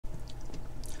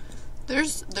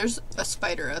There's a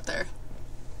spider out there.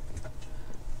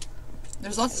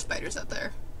 There's lots of spiders out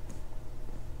there.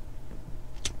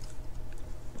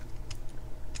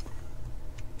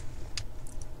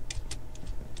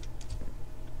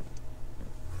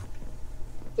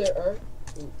 There are?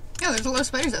 Ooh. Yeah, there's a lot of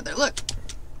spiders out there. Look.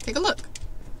 Take a look.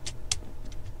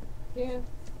 Yeah,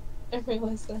 I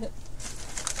realized that.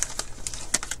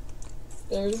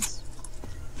 There's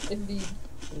indeed.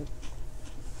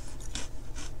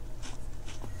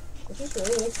 I just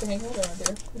really like to hang out around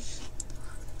here.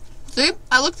 See?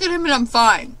 I looked at him and I'm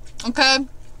fine. Okay?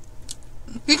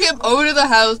 He came over to the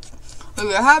house. We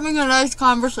were having a nice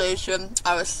conversation.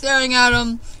 I was staring at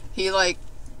him. He, like,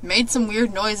 made some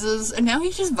weird noises. And now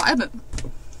he's just vibing.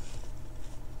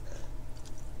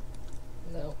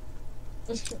 No.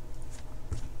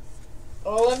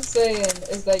 All I'm saying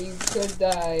is that you could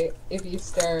die if you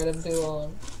stare at him too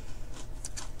long.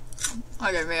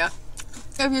 Okay, Mia.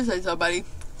 If you say so, buddy.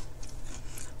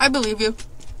 I believe you.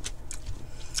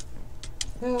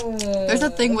 There's a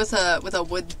thing with a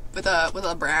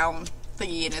brown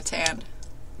thingy in its hand.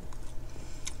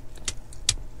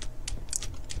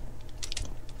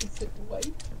 Is it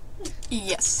white?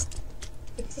 Yes.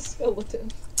 It's a skeleton.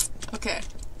 Okay.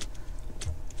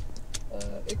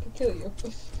 It could kill you.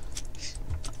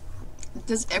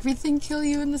 Does everything kill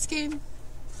you in this game?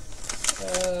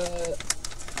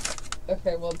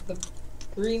 Okay, well, the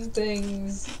green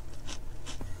things,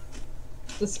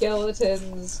 the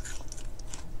skeletons,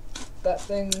 that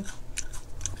thing.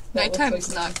 That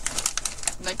Nighttime's not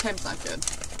good.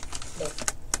 Nope.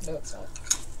 No, it's not.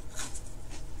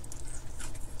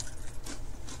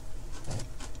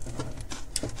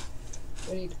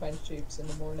 We need to find shapes in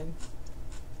the morning.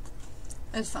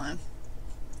 It's fine.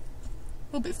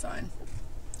 We'll be fine.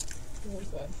 We'll be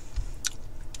fine.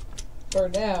 For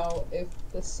now, if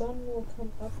the sun will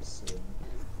come up soon.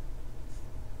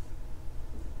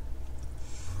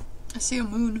 I see a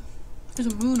moon. There's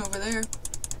a moon over there.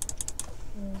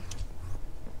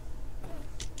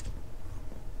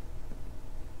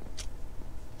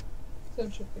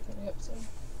 Sun should be coming up soon.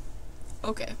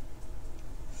 Okay.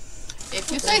 If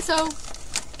you say so.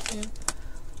 Yeah.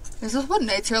 Is this what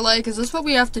nights are like? Is this what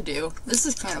we have to do? This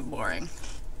is kind of boring.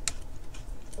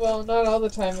 Well, not all the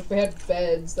time. If we had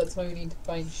beds, that's why we need to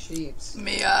find sheeps.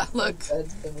 Mia, look. If we had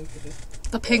beds, then we could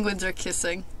just... The penguins are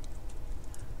kissing.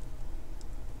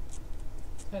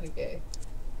 Kind of gay.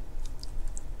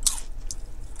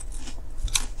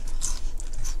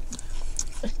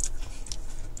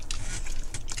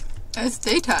 It's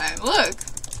daytime. Look.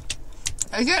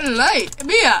 I got a light.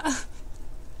 Mia.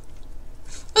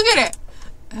 Look at it.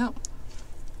 Oh.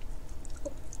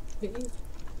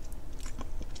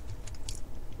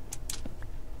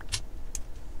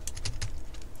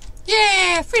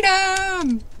 Yeah,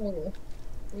 freedom! Okay.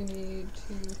 We need to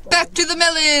find... Back to the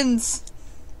melons!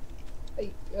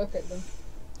 Hey, okay then.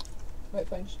 Might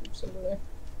find sheeps over there.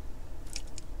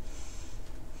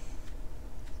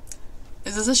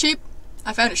 Is this a sheep?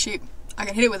 I found a sheep. I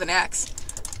can hit it with an axe.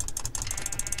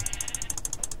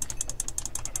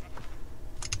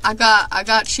 I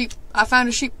got sheep. I found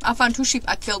a sheep. I found 2 sheep.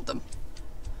 I killed them.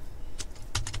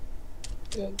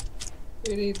 Good.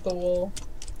 We need the wool.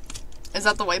 Is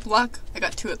that the white block? I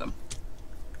got 2 of them.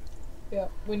 Yeah,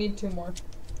 we need 2 more.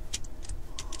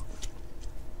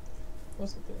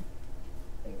 What's it 3?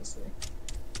 I think it's 3.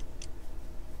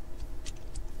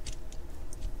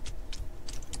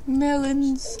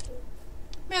 Melons.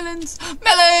 Melons.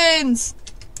 Melons!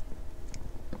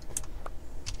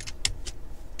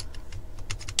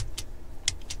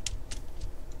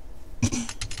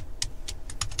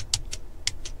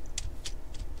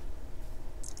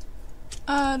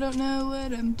 I don't know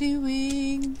what I'm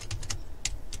doing.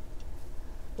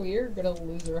 We're gonna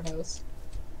lose our house.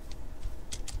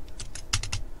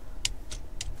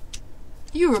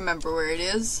 You remember where it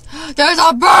is. There's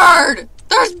a bird!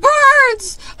 There's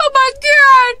birds! Oh my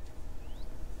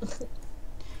god!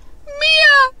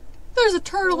 Mia! There's a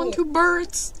turtle and 2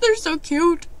 birds. They're so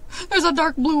cute. There's a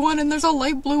dark blue one and there's a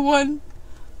light blue one.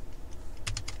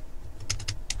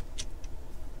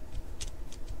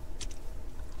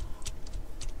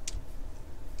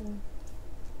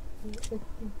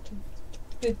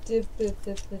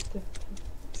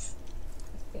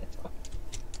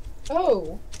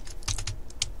 Oh!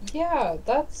 Yeah,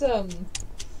 that's a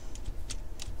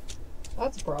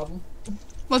problem.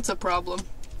 What's a problem?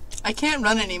 I can't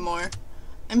run anymore.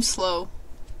 I'm slow.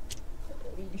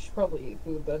 You should probably eat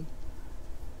food then.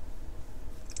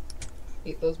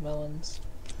 Eat those melons.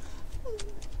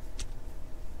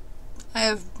 I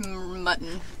have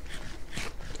mutton.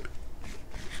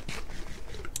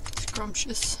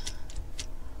 Scrumptious.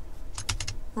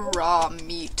 Raw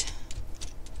meat.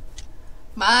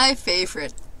 My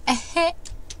favorite.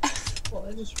 Well,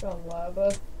 I just found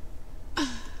lava.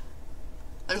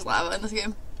 There's lava in this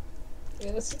game.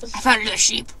 Yes. I found a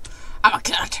sheep. I'm gonna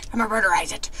kill it. I'm gonna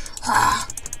murderize it.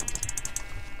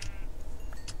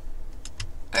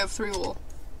 I have 3 wool.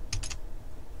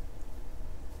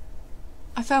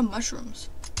 I found mushrooms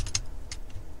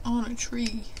on a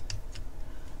tree.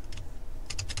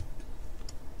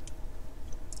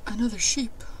 Another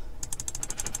sheep.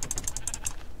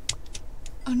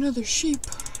 Another sheep.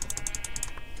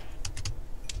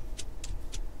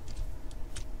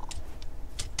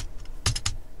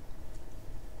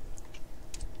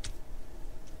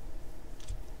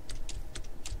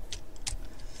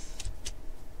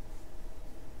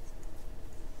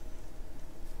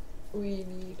 We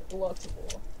need lots of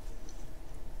wool.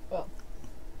 Well,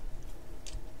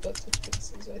 lots of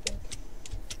pieces, I think.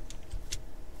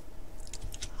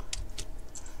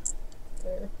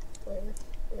 Where?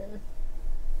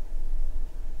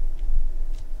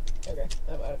 Okay,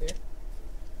 I'm out of here.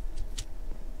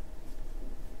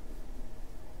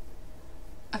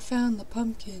 I found the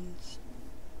pumpkins.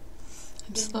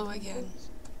 I'm slow again.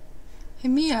 Hey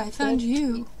Mia, I found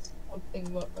you.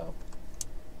 Something more. Oh.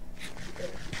 There.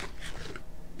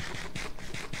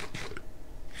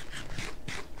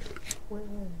 Where are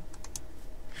you?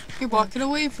 You're walking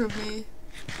away from me.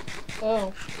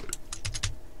 Oh.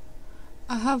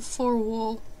 I have 4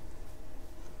 wool.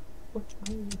 What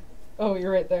are you? Oh,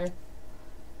 you're right there.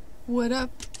 What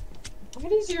up? Why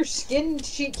does your skin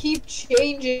keep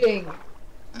changing?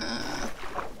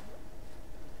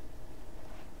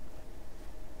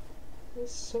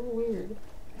 It's so weird.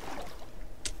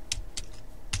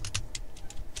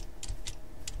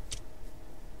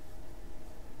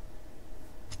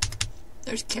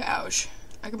 There's cows.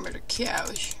 I can murder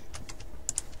cows.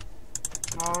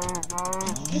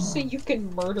 Did you just say you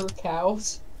can murder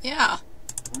cows? Yeah.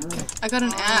 I got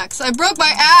an axe. I broke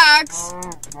my axe!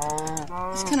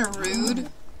 That's kind of rude.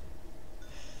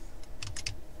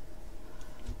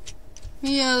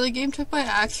 Mia, the game took my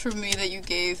axe from me that you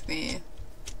gave me.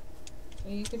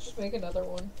 You could just make another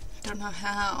one. I don't know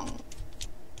how.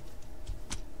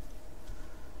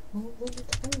 Well, then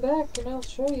come back and I'll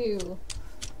show you.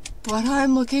 But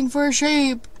I'm looking for a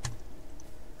sheep.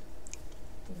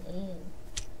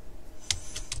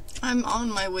 I'm on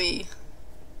my way.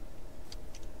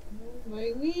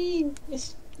 My weed.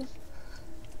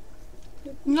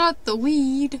 Not the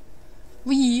weed.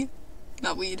 We.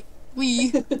 Not weed.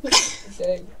 We.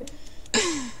 Dang.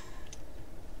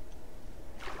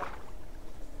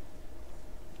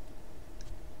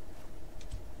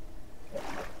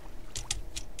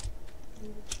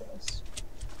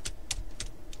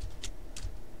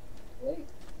 Wait.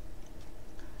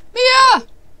 Mia!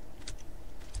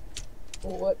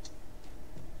 What?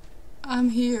 I'm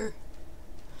here.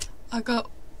 I got.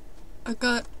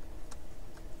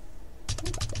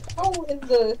 Oh, in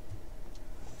the.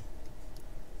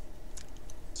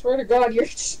 Swear to God, your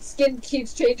skin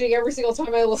keeps changing every single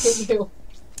time I look at you.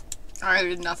 I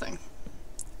did nothing.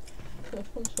 I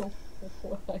don't know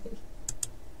why.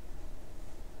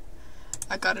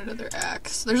 I got another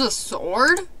axe. There's a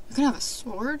sword? You can have a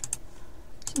sword?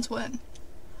 Since when?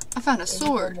 I found a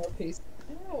sword. One more piece.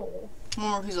 Oh. One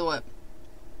more piece of what?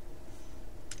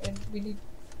 And we need.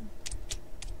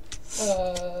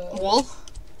 Wool?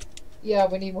 Yeah,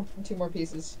 we need 2 more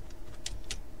pieces.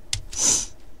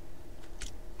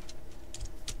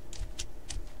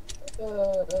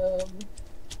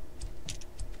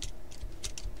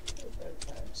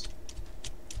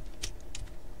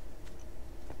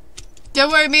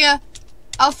 Don't worry, Mia.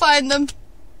 I'll find them.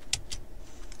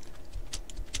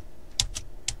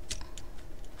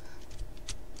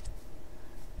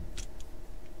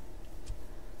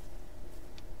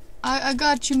 I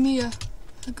got you, Mia.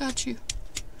 I got you.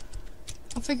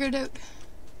 I'll figure it out.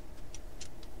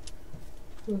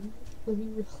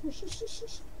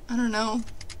 I don't know.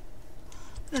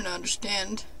 I don't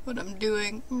understand what I'm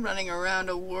doing. I'm running around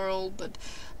a world, but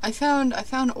I found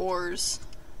ores.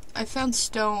 I found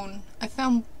stone. I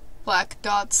found black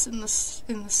dots in the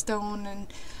stone, and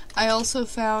I also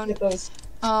found Get those.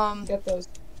 Get those.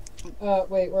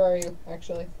 Wait, where are you,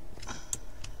 actually?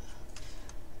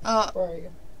 Where are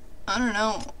you? I don't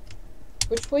know.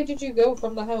 Which way did you go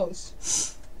from the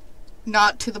house?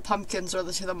 Not to the pumpkins or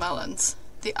to the melons.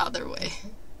 The other way.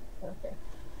 Okay.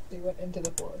 So you went into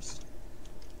the forest.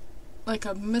 Like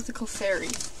a mythical fairy.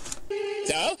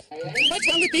 So, what's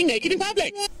wrong with being naked in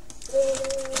public? Are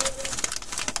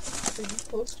you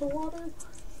close to water?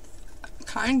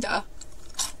 Kinda.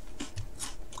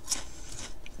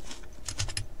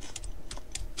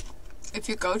 If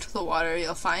you go to the water,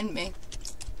 you'll find me.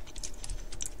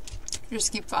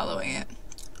 Just keep following it.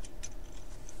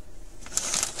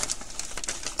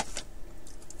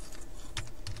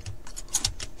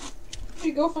 Where'd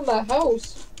you go from that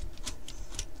house?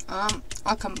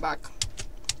 I'll come back.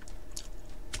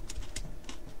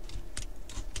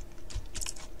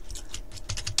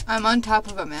 I'm on top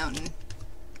of a mountain.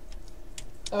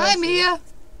 Oh, Hi, Mia!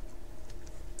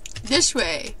 This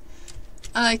way.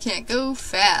 I can't go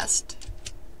fast.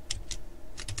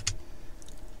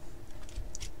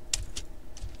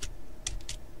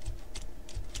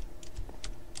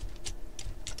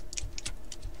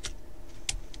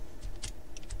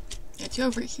 It's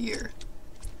over here.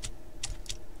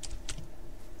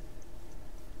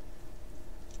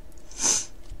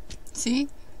 See?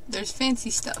 There's fancy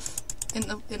stuff in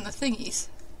the thingies.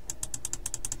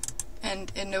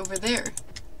 And over there.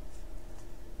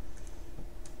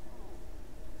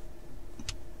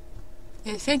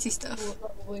 It's fancy stuff. We'll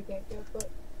probably can't get, but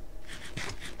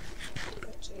oh,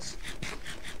 jeez.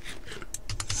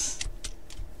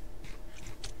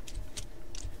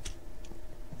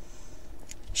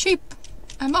 Sheep!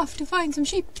 I'm off to find some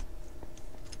sheep.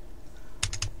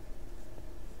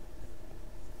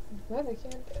 I'm glad I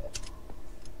can't get it.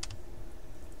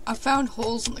 I found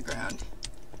holes in the ground.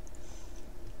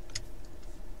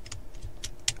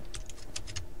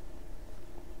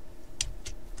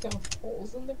 Found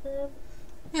holes in the ground?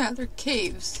 Yeah, they're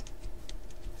caves.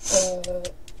 I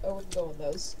wouldn't go in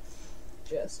those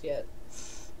just yet.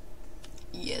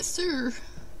 Yes, sir.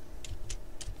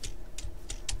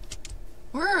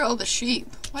 Where are all the sheep?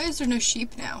 Why is there no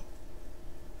sheep now?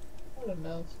 I don't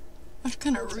know. That's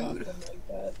kind of It's rude. often like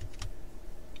that.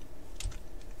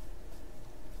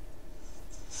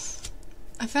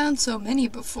 I found so many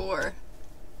before.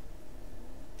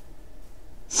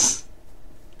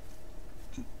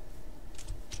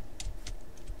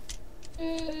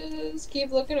 Just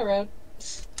keep looking around.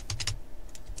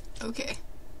 Okay.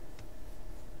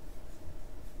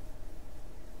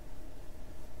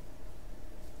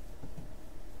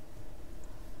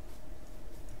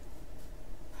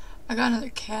 I got another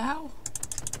cow.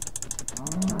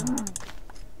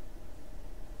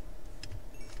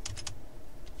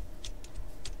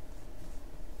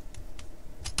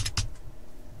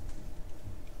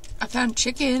 I found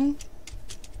chicken.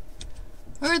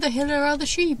 Where the hell are all the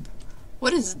sheep?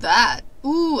 What is that?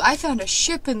 Ooh, I found a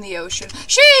ship in the ocean.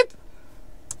 Sheep!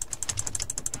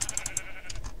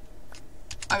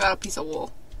 I got a piece of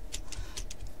wool.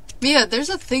 Mia, there's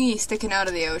a thingy sticking out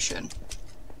of the ocean.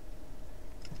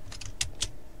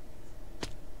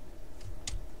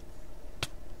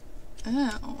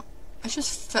 Ow. I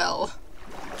just fell.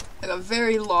 Like a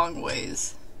very long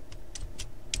ways.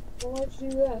 Well, why'd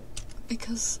you do that?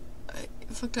 Because I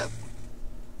fucked up.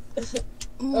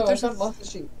 Ooh, Oh, I there's found lots of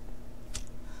sheep.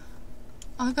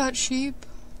 I got sheep.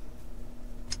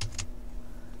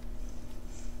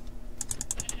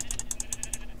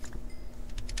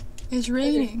 It's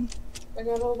raining. I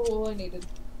got all the wool I needed.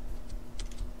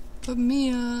 But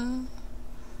Mia,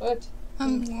 What?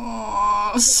 I'm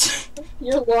lost.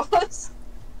 You're lost?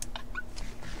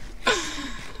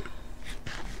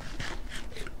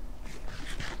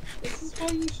 This is why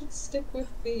you should stick with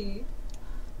me.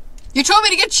 You told me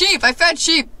to get sheep. I found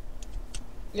sheep.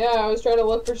 Yeah, I was trying to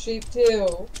look for sheep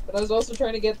too, but I was also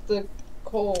trying to get the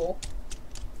coal.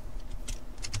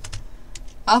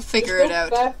 I'll figure Just it go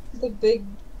out. back to the big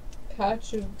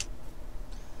patch of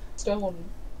stone.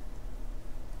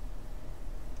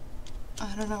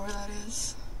 I don't know where that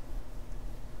is.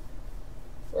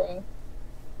 Bruh.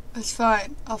 It's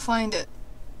fine. I'll find it.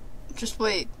 Just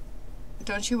wait.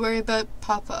 Don't you worry about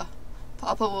Papa.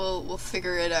 Papa will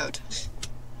figure it out.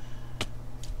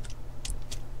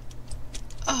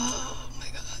 Oh my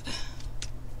god.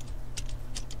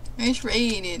 It's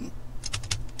raining.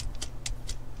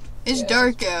 It's Yeah.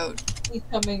 dark out. It's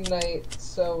coming night,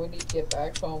 so we need to get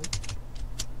back home.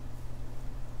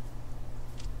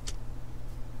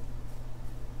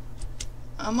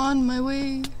 I'm on my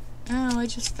way. Oh, I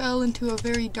just fell into a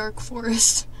very dark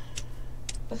forest.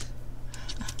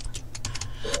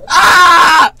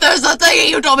 Ah! There's a thing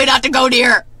you told me not to go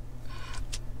near!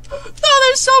 Oh,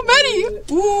 there's so many!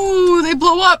 Ooh, they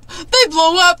blow up! They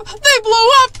blow up! They blow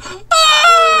up! Ah!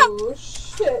 Oh,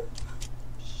 shit.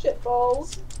 Shit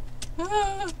balls.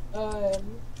 Ah.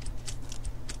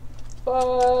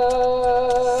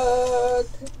 Fuck.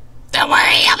 Don't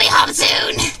worry, I'll be home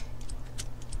soon!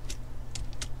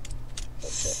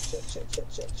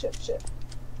 Shit.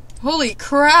 Holy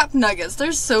crap, Nuggets,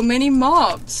 there's so many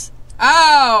mobs.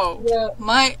 Ow! Yeah.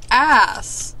 My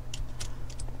ass.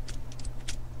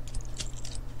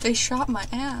 They shot my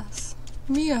ass.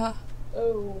 Mia.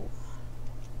 Oh.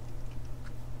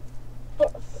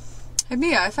 Hey,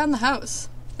 Mia, I found the house.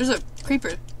 There's a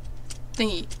creeper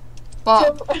thingy.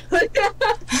 Bob. Well,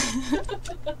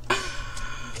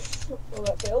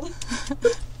 that failed.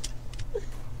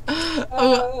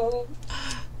 Oh,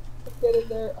 I'm getting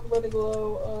there. I'm running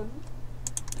low on.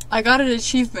 I got an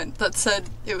achievement that said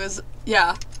it was,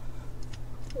 yeah.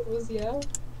 It was, yeah.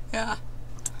 Yeah.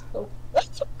 Oh.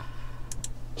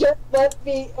 Just let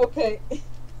me. Okay.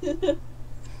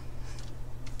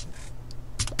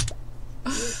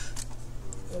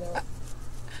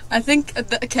 I think,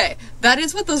 okay, that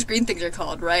is what those green things are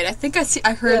called, right? I think I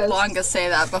heard Yes. Longa say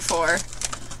that before.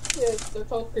 Yes, they're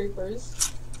called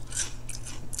creepers.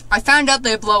 I found out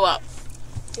they blow up.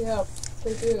 Yeah,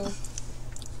 they do.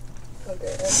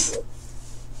 Okay, that's good.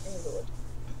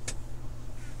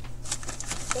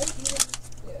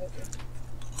 Yeah,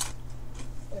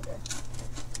 okay.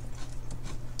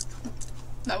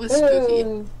 That was spooky.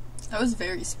 That was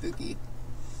very spooky.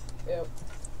 Yep.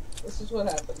 This is what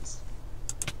happens.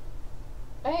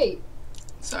 Hey!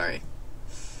 Sorry.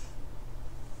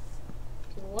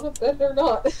 Do you want to bend or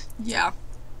not? Yeah.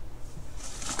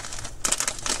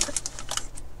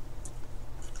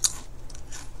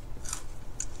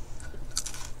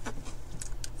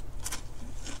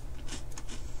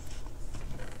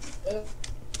 What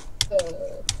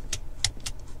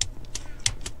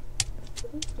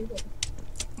are you doing?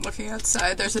 Looking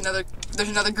outside, there's another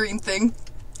green thing.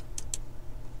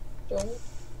 Don't.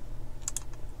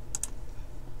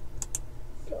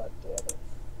 God damn it.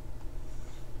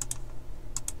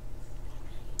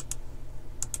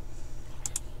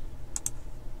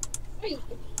 Hey!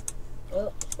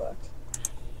 Oh, fuck.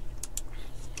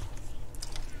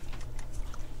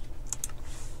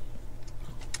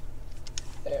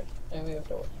 There. Now we have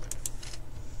to work.